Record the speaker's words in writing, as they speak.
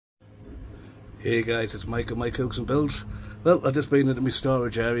Hey guys, it's Mike of My Cooks and Builds. Well, I've just been into my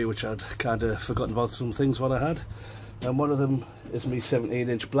storage area, which I'd kind of forgotten about some things what I had. And one of them is my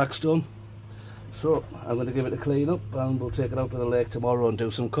 17-inch Blackstone. So I'm going to give it a clean up and we'll take it out to the lake tomorrow and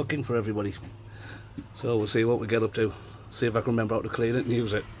do some cooking for everybody. So we'll see what we get up to. See if I can remember how to clean it and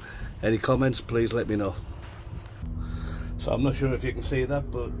use it. Any comments, please let me know. So I'm not sure if you can see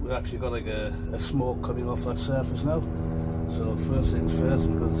that, but we've actually got like a smoke coming off that surface now. So first things first,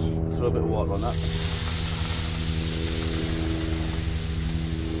 I'm going to throw a bit of water on that.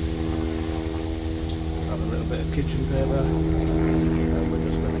 Add a little bit of kitchen paper, and we're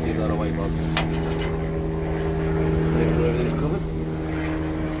just going to give that a wipe on. Just make sure everything's covered.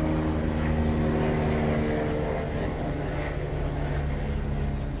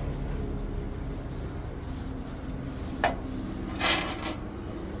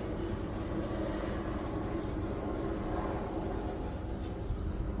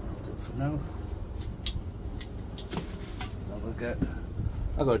 Now we'll get,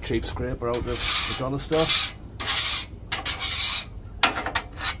 I got a cheap scraper out of the dollar store. Just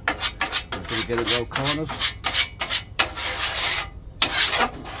going to get it around corners.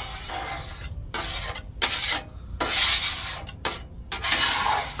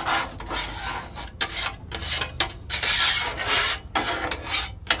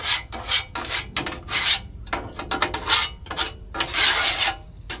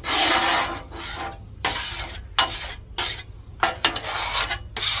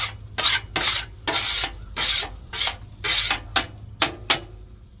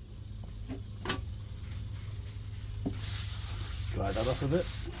 Dry that off a bit.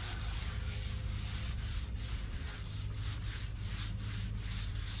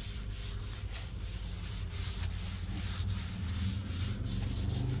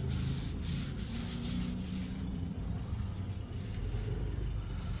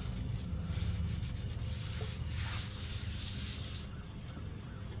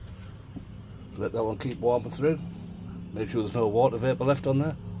 Let that one keep warming through. Make sure there's no water vapour left on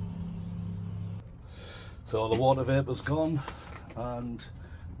there. So the water vapour's gone. And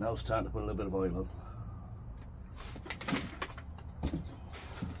now it's time to put a little bit of oil on.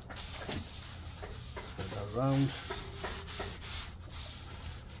 Spread that around.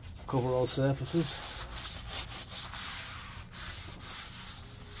 Cover all surfaces.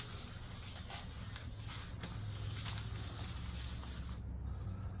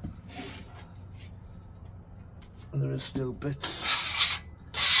 And there is still bits.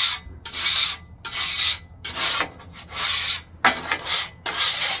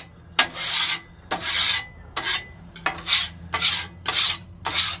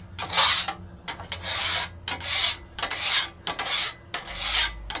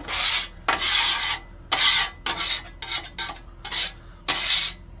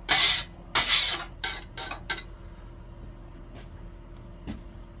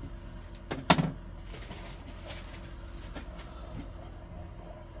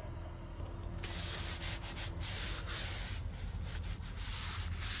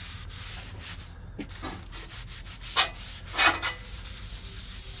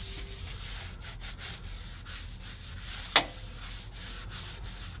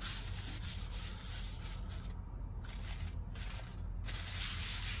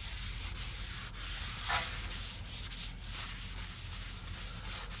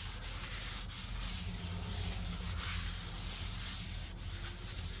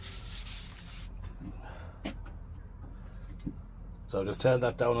 So I'll just turn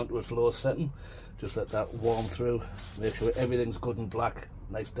that down onto its lowest setting, just let that warm through, make sure everything's good and black,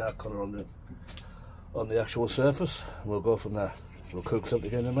 nice dark colour on the actual surface. We'll go from there. We'll cook something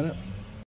in a minute.